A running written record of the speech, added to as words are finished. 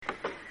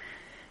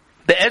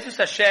Be'ezus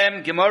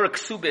Hashem, Gemara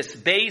Kesubos,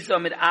 Beis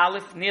Amid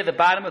Aleph, near the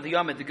bottom of the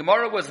Yomid. The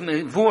Gemara was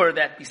mevur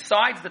that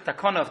besides the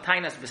takana of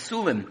Tainas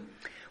Besulim,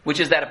 which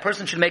is that a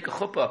person should make a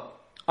chuppah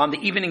on the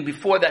evening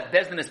before that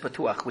Bezdin is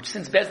Patuach, which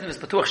since Bezdin is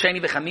Patuach,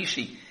 Sheni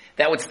v'Chamishi,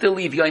 that would still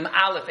leave Yom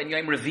Aleph and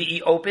Yom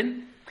Revi'i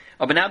open.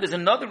 But now there's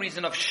another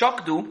reason of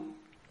Shakdu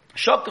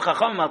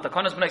Chacham al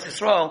Takanas B'nai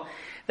Yisrael,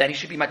 that he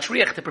should be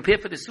matriach to prepare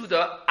for the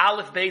Suda,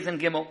 Aleph, Beis, and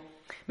Gimel.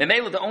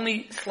 Memela, the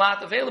only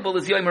slot available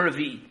is Yom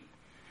Revi'i.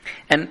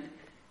 And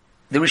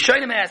the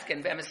Rishonim ask,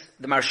 and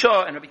the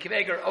Marsha and Rabbi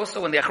Kiveger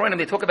also in the Achronim,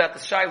 they talk about the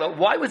Shiloh,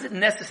 why was it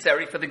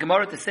necessary for the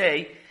Gemara to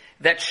say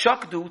that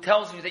Shakdu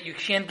tells you that you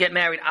can't get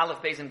married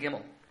Aleph, Beis, and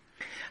Gimel?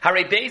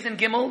 Hare Beis and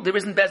Gimel, there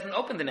isn't Bezdin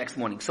open the next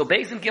morning. So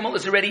Beis and Gimel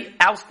is already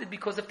ousted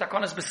because of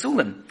Takanas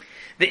Besulim.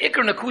 The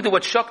Iker Nakuda,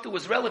 what Shakdu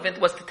was relevant,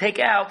 was to take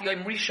out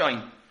Yom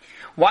Rishon.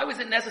 Why was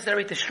it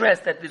necessary to stress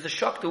that there's a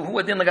Shakdu, Hu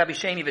Adin Lagabi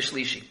Sheni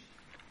V'Shlishi?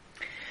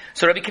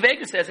 So Rabbi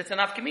Kiveger says it's an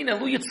afkamina,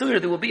 Lu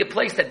Yitzur, there will be a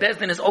place that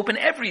Bezdin is open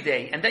every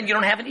day, and then you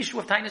don't have an issue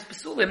of Tainas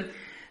Besulim.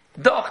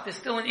 Doch, there's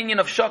still an Inyan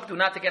of Shakdu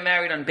not to get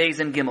married on Beis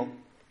and Gimel.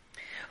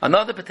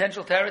 Another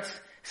potential teretz,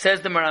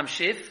 says the Maram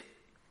Shif,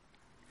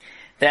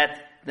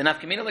 that the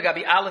nafkamina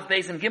lagabi Aleph,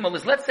 Beis, and Gimel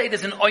is, let's say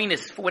there's an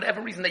oinus for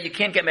whatever reason that you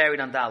can't get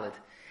married on Daled.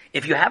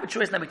 If you have a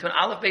choice now between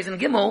Aleph, Beis,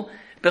 and Gimel,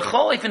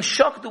 B'chol and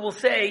Shakdu will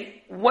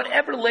say,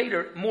 whatever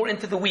later, more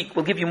into the week,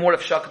 will give you more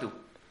of Shakdu.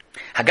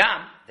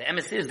 Hagam, the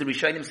emes is, the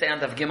Rishonim say on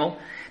Dav Gimel,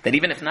 that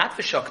even if not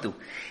for Shakdu,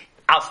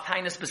 Als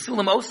Tainas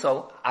Besulim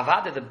also,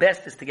 Avada, the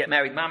best is to get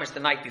married Mamish the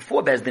night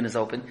before Bezdin is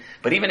open,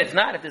 but even if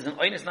not, if there's an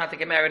oinus not to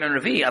get married on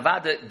Revi,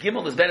 Avada,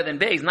 Gimel is better than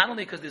Beis, not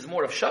only because there's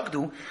more of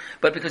Shakdu,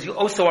 but because you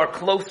also are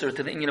closer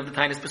to the Inyan of the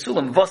Tainas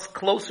Besulim. Vos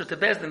closer to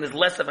Bezdin, there's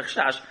less of a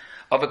chash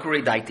of a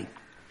Kurei Daiti.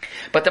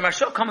 But the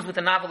Marsha comes with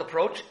a novel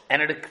approach,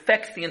 and it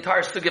affects the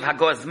entire Sugya of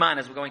Hagaz Zman,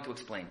 as we're going to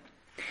explain.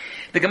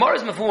 The Gemara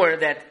is mavur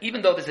that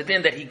even though there's a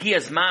din that Higia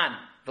Zman,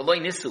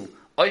 V'loi Nisu,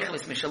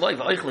 Oichlis Mishaloi,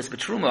 V'oichlis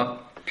B'truma,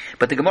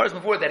 but the Gemara is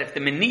before that if the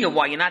meniya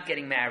why you're not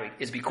getting married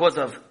is because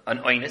of an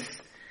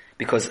oinus,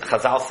 because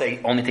Chazal say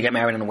only to get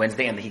married on a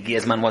Wednesday and the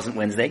Higiyah Zman wasn't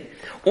Wednesday,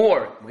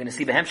 or we're going to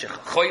see Behemshech,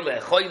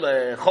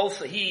 Choyle,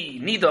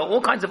 Cholsahi, Nida,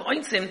 all kinds of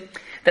oinsim,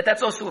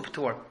 that's also a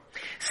P'tor.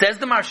 Says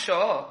the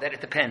Marsha that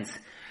it depends.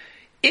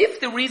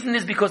 If the reason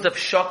is because of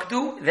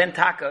Shakdu, then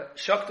Taka,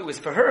 Shakdu is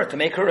for her, to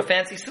make her a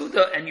fancy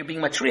Suda, and you're being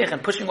matriach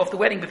and pushing off the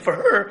wedding, but for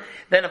her,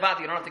 then Avad,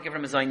 you don't have to give her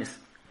Mezainis.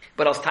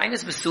 But als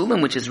Tainas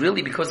Besulim, which is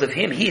really because of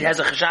him, he has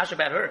a chashash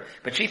about her.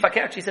 But she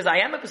fakert, she says, I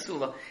am a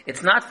Besula.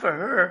 It's not for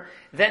her,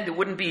 then there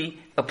wouldn't be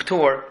a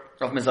p'tor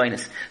of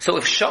Mezainis. So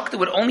if Shakta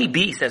would only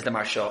be, says the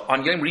Marsha,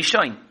 on Yom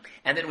Rishon,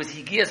 and that it was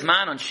Higiyah's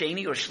man on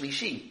Sheni or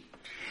Shlishi,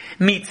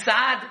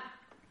 mitzad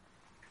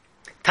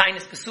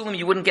Tainas Besulim,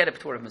 you wouldn't get a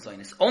p'tor of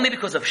Mezainis. Only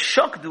because of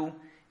Shakdu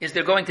is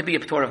there going to be a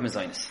p'tor of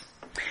Mezainis.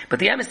 But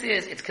the emes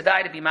is, it's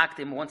kedai to be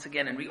makdim once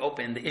again and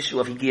reopen the issue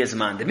of Higiyah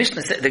Zman. The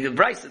Mishnah, the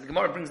Bryce, the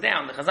Gemara brings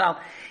down, the Chazal,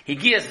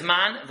 Higiyah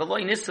Zman,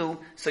 v'loi nisu,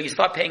 so you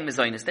start paying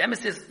Mezainis. The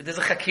emes is, there's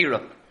a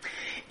chakira.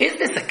 Is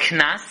this a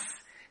knas,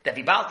 that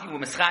vibalt you were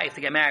mischayiv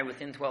to get married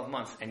within 12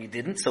 months, and you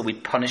didn't, so we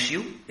punish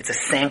you? It's a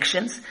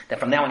sanctions, that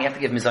from now on you have to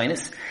give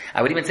Mezainis?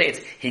 I would even say it's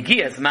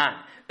Higiyah Zman,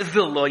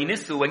 v'loi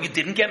nisu, when you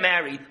didn't get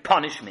married,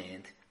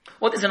 punishment.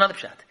 Or there's another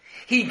pshat.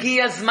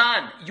 Higiyah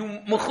Zman, you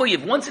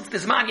mechuyev, once it's the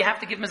Zman, you have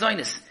to give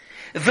Mezainis.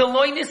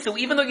 So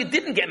even though you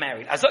didn't get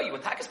married, as though you were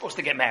taka supposed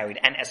to get married,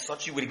 and as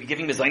such you would be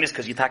giving mezainis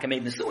because you taka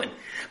made nesuin.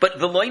 But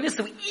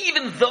so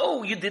even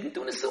though you didn't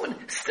do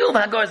nesuin, still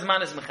the hagar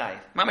zman is mechayiv.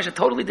 Mamash a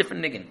totally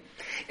different niggin.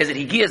 Is it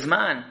higiyah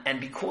zman, and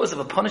because of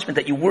a punishment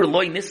that you were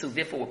loy nisu,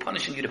 therefore we're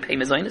punishing you to pay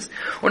mezainis?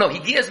 Or no,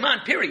 higiyah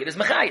zman, period, is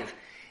mechayiv.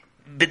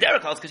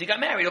 B'derech because you got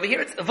married. Over here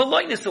it's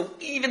v'loy so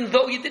even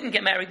though you didn't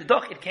get married, the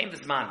doch, it came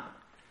this man.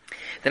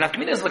 Then after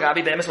is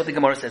lagabi be'emes what the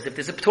Gemara says. If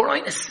there's a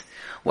p'torinus,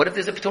 what if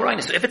there's a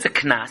p'torinus? So if it's a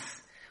knas,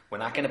 we're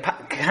not going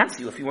to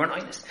cancel you if you weren't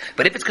honest.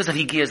 But if it's because of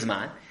Higiyah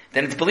Zman,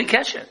 then it's B'li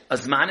Kesher. A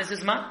Zman is a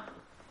Zman.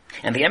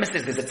 And the emes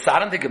is, there's a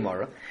tzad in the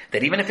Gemara,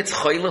 that even if it's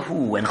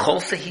Choylahu and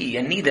Cholsahi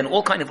and Nid and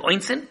all kind of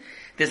oinsin,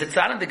 there's a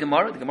tzad in the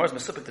Gemara is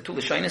Masupik, the two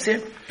Lashonis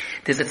here,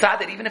 there's a tzad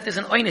that even if there's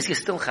an oinis, you're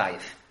still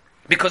chayiv.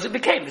 Because it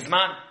became the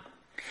Zman.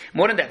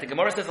 More than that, the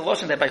Gemara says the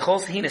Lashon that by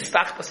Cholsahi,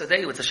 Nestach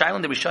Pasadeyu, it's a Shail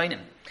in the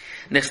Rishonim.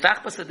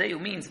 Nestach Pasadeyu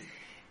means,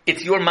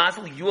 it's your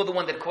mazel, you're the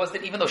one that caused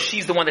it, even though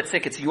she's the one that's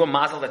sick, it's your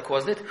mazel that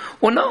caused it?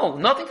 Or no,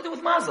 nothing to do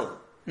with mazel.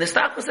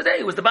 Nestach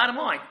Pasadei was the bottom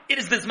line. It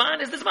is this man,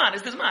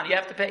 you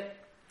have to pay.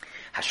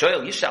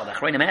 Hashoyel Yishal, the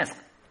Achronim ask,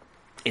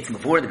 it's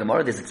before the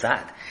Gemara, there's a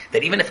tzad,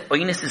 that even if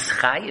oinus is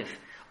chayiv,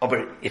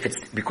 or if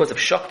it's because of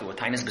shaktu or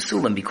tainas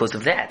besulim, because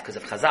of that, because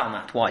of chazal,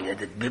 not why,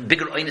 the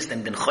bigger oinus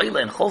than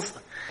choyle and cholsa.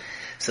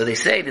 So they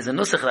say, there's a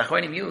nusach that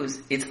Achronim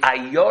use, it's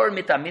ayor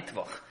mita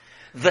mitvach.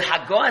 The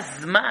Hagah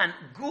Zman,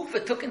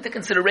 Gufa took into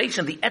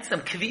consideration the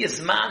Etzem Kviyah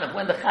Zman of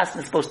when the Chasna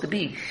is supposed to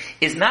be,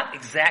 is not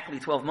exactly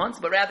 12 months,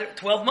 but rather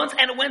 12 months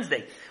and a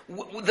Wednesday. You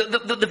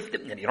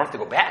don't have to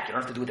go back, you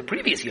don't have to do it the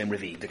previous Yom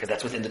Revi, because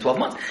that's within the 12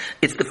 months.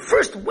 It's the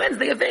first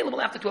Wednesday available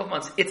after 12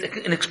 months. It's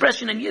an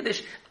expression in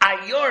Yiddish,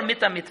 Ayor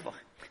Mita Mitvach.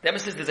 That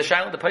means there's a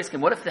shayla in the Paiskim.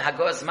 What if the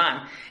Hagaz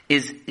man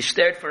is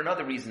stirred for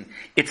another reason?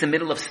 It's the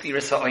middle of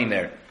Sfiras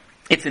HaOmer.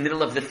 It's the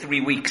middle of the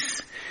 3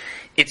 weeks.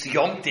 It's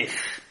Yom Tif.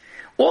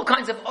 All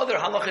kinds of other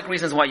halachic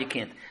reasons why you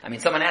can't. I mean,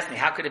 someone asked me,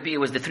 how could it be? It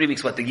was the 3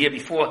 weeks, the year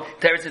before?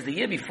 Teretz says the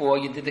year before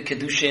you did the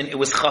Kedushin, it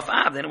was Chaf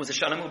Av, then it was a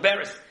Shana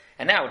Muberes.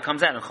 And now it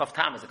comes out in Chaf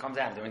Tammuz, it comes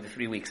out during the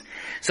 3 weeks.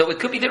 So it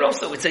could be there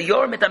also. It's a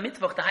Yor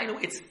Mitamitvach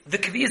Tahainu. It's the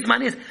Kviyas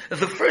Man is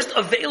the first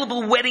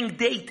available wedding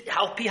date,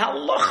 Halpi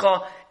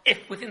Halacha,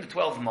 if within the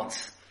 12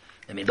 months.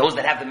 I mean, those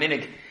that have the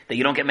minig that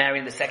you don't get married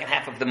in the second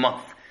half of the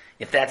month,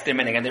 if that's their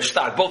minig, and they're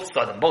stark, both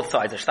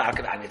sides are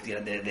stark. I mean,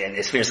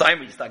 the sphere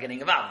Simon, you start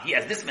getting involved. He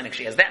has this minig,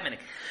 she has that minig.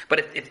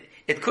 But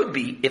it could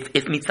be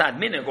if mitzad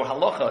minig or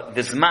halacha,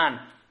 this man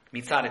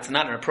mitzad, it's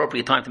not an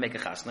appropriate time to make a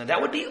chasna.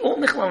 That would be all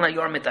michlal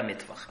nayor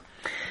mitamitvach.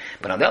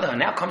 But on the other hand,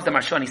 now comes the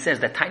Marsha and he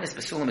says that Tainus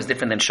Besulim is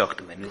different than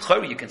Shoktu. And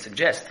Milchori, you can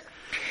suggest,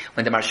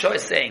 when the Marsha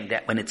is saying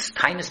that when it's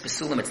Tainus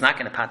Besulim, it's not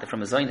going to pater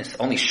from a Zionist,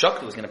 only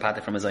Shoktu is going to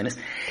pater from a Zionist,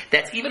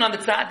 that's even on the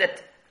tzad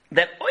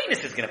that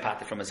Oinus is going to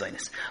pater from a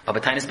Zionist. But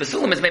Tainus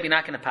Besulim is maybe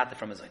not going to pater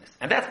from a Zionist.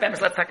 And that's Bemis.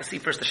 Let's take a see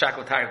first the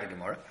Shakal Tire of the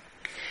Gemara.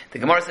 The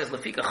Gemara says,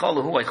 Lefika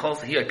Cholahu, I chol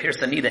sahi, I pierce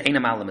the nida,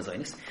 Eina Malam a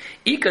Zionist.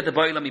 Ika de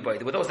Boila mi Boy.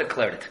 There were those that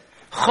declared it.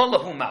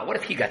 Cholahu ma. What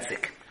if he got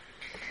sick?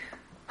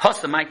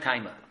 Hossa my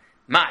timer.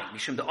 Mai,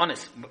 mishum the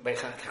honest, by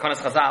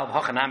Chakonas Chazal,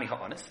 Hochanami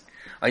ha-honest.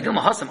 I do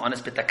mahasam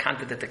honest, but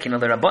takanta that the kinal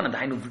the rabbanon. The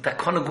hainu the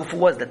takana gufu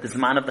was that the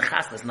zman of the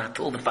chasna is not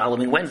till the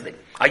following Wednesday.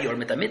 Ayor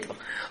mit mitzvah.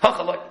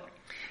 Hochalot.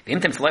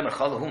 V'imtem tzloimer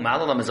chalahu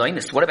ma'alala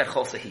mazoinus. What about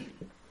chol sahi?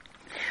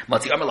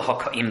 Matzi amar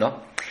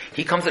lahakaimno.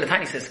 He comes to the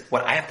time. He says,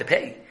 "What I have to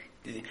pay?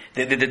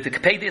 The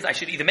pay is I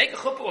should either make a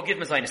chuppah or give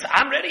mazoinus.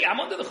 I'm ready. I'm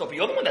under the chuppah.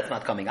 You're the one that's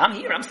not coming. I'm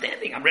here. I'm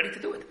standing. I'm ready to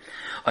do it."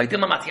 I do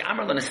matzi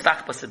amar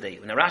lanestach pasadei.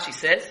 When Rashi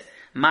says.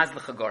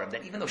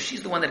 That even though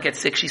she's the one that gets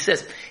sick, she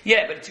says,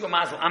 yeah, but it's your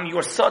mazel. I'm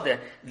your soda.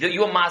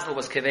 Your mazel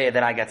was keveya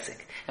that I got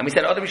sick. And we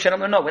said, other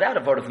Rishonim, no, without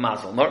a word of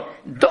mazel. Nor,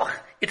 doch,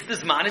 it's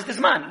this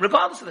man,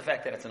 regardless of the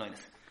fact that it's an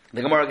oinus.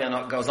 The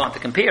Gemara goes on to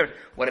compare,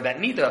 what about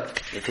nida?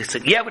 If it's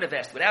yeah with a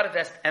vest, without a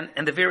vest,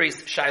 and the various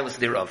shilas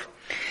thereof.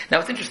 Now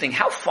it's interesting,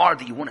 how far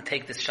do you want to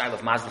take this shilah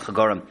of mazel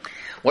chagorim?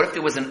 What if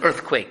there was an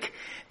earthquake?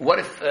 What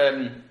if,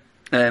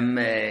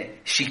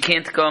 she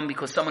can't come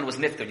because someone was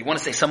nifter. You want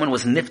to say someone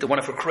was nifter, one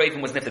of her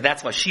craven was nifter.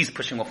 That's why she's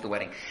pushing off the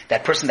wedding.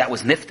 That person that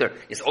was nifter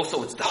is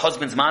also, it's the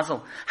husband's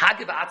mazel.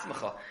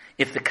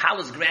 If the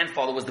Kala's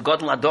grandfather was the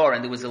Gadol Ador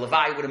and there was a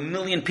Levi with 1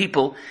 million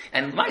people,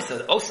 and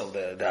Maisa, also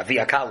the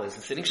Avia Kala is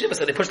sitting Shiva,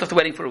 so they pushed off the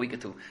wedding for a week or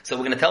two. So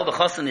we're going to tell the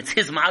Chassan it's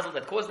his mazel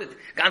that caused it.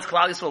 Gans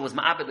Klal Yisrael was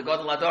Ma'abed, the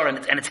Gadol Ador,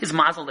 and it's his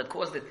mazel that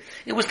caused it.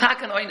 It was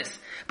Takan Oinus.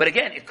 But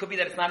again, it could be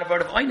that it's not a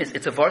word of Oinus,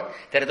 it's a word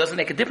that it doesn't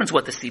make a difference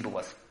what the Siba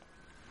was.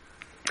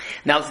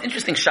 Now, it's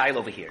interesting shail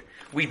over here.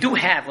 We do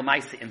have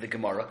Lamaisa in the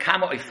Gemara,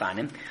 Kama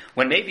Oifanim,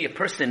 when maybe a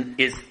person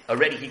is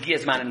already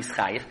Higiyaz Man and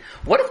Ischayev.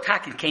 What if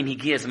Takin came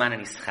Higiyaz Man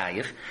and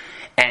Ischayev,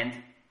 and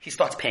he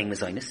starts paying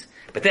Mazonis?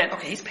 But then,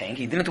 okay, he's paying,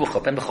 he didn't do a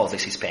chuppah, and B'chol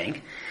he's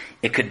paying.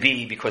 It could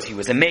be because he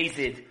was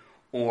amazed,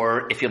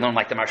 or if you learn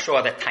like the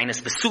Marsha, that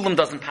Tainus Besulim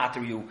doesn't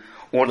patter you,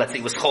 or let's say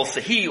it was Chol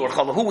Sahi, or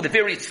Cholahu, the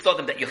various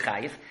Stodim that you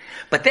chayiv.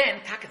 But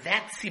then,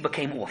 that Siba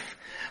came off.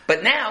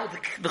 But now,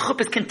 the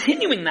chuppah is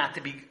continuing not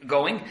to be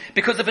going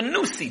because of a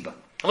new Siba.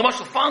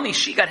 L'mashal, finally,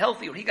 she got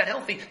healthy, or he got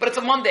healthy, but it's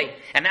a Monday.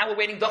 And now we're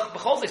waiting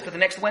B'chol for the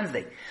next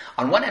Wednesday.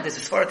 On one hand, there's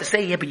as far to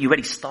say, yeah, but you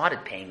already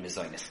started paying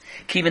Mizonis.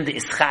 Kivin the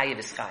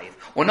Ischayev.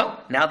 Or no,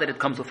 now that it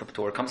comes with a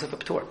P'tor, it comes with a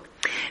P'tor.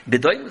 The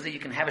doing is that you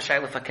can have a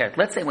Shayla Fakert.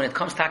 Let's say when it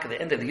comes to the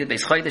end of the Yud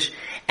Beis Chodesh,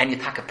 and you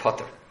take a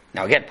Potter.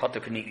 Now again, Potter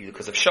can be either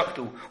because of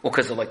Shaktu, or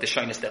because of like the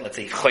shyness that, let's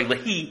say,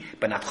 Choylahi,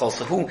 but not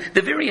Cholsahu,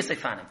 the various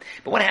Eifanim.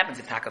 But what happens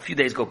if Taka, a few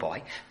days go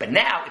by, but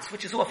now it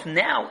switches off,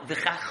 now the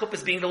chuppah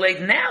is being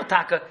delayed, now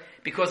Taka,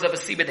 because of a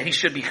Sibah that he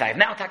should be chayiv.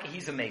 Now Taka,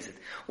 he's amazed.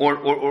 Or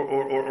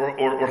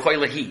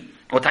Choylahi,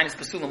 or Tainus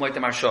Pesulim, like the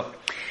Marsha.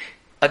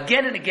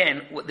 Again and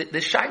again, the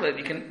Shaila,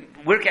 you can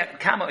work out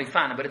Kama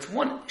Eifanim, but it's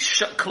one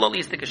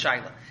Kololiistic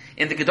Shaila.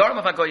 In the Gedarim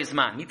of Agoy's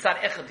man, Mitzad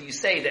Echad, do you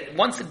say that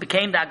once it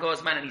became the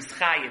Agoy's man and he's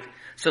chayiv,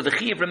 so the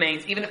chiyuv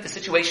remains, even if the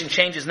situation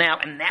changes now,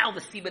 and now the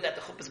siba that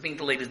the chuppah is being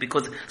delayed is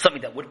because of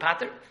something that would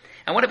pater?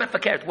 And what about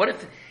fakert? What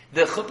if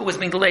the chuppah was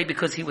being delayed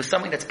because he was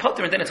something that's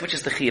pater, and then it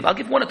switches to chiyuv? I'll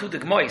give one or two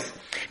degmois.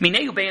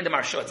 Mineu bei in the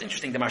Marsha. It's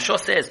interesting. The Marsha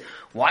says,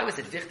 why was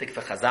it wichtig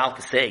for Chazal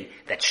to say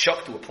that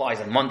Shaktu applies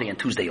on Monday and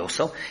Tuesday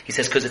also? He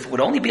says, because if it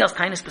would only be as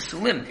Tainus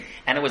Pesulim,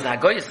 and it was the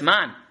Hagoyas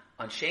man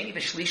on Sheni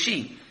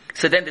v'Shlishi,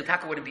 so then the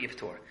taka wouldn't be a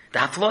P'tor. The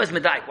Haflo is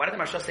Medaik. Why did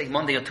the Marsha say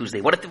Monday or Tuesday?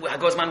 What if the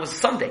Hagos man was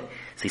Sunday?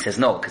 So he says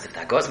no, because if the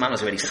Hagos man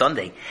was already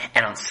Sunday,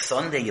 and on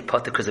Sunday you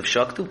put because of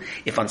Shaktu,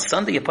 if on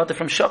Sunday you put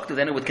from Shaktu,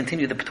 then it would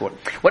continue the P'tor.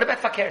 What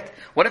about Fakert?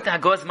 What if the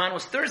Hagos man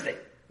was Thursday?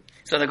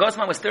 So the Hagos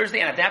man was Thursday,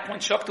 and at that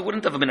point Shaktu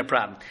wouldn't have been a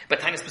problem. But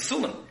Tainus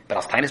Pesulim. But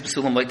as Tainus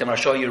Pesulim, like the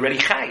Marsha, you're already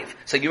Chayiv.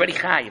 So you're already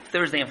Chayiv,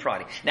 Thursday and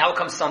Friday. Now it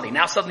comes Sunday.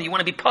 Now suddenly you want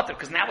to be Potter,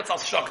 because now it's all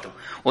Shaktu.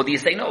 Or do you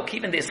say no,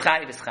 even this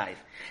Chayiv is Chayiv?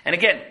 And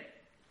again,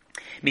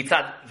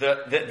 Mitzad,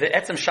 the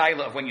etzem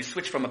shayla of when you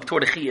switch from a p'tor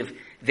to chiyav,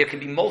 there can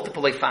be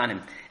multiple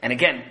eifanim. And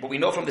again, what we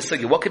know from the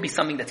sugya, what could be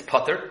something that's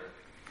potter,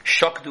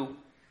 Shokdu,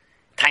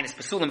 Tainis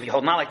Pesulim, if you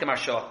hold not like the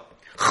Marsha.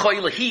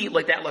 Choylehi,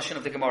 like that Lashon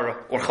of the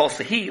Gemara. Or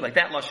Cholsehi, like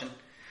that Lashon.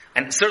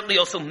 And certainly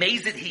also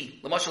Mazid he.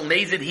 Lamashal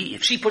Mazid he.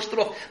 If she pushed it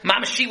off,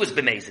 Mama, she was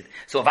bemazid.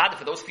 So Avada,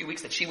 for those few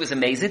weeks that she was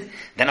amazed,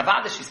 then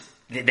Avada,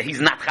 he's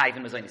not chayiv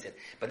in Mazayin, he said.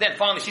 But then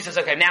finally she says,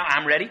 okay, now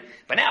I'm ready.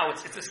 But now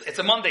it's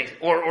a Monday.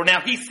 Or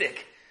now he's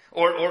sick.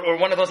 Or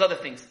one of those other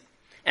things.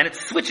 And it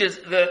switches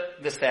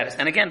the status.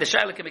 And again, the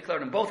Shaila can be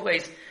cleared in both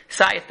ways.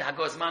 Saif, the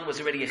Hagozman was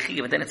already a Chiv,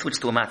 but then it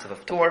switched to a Matzav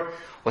of Tor.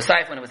 Or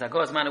Saif, when it was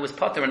Hagozman, it was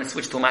Potter, and it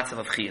switched to a Matzav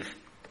of Chiv.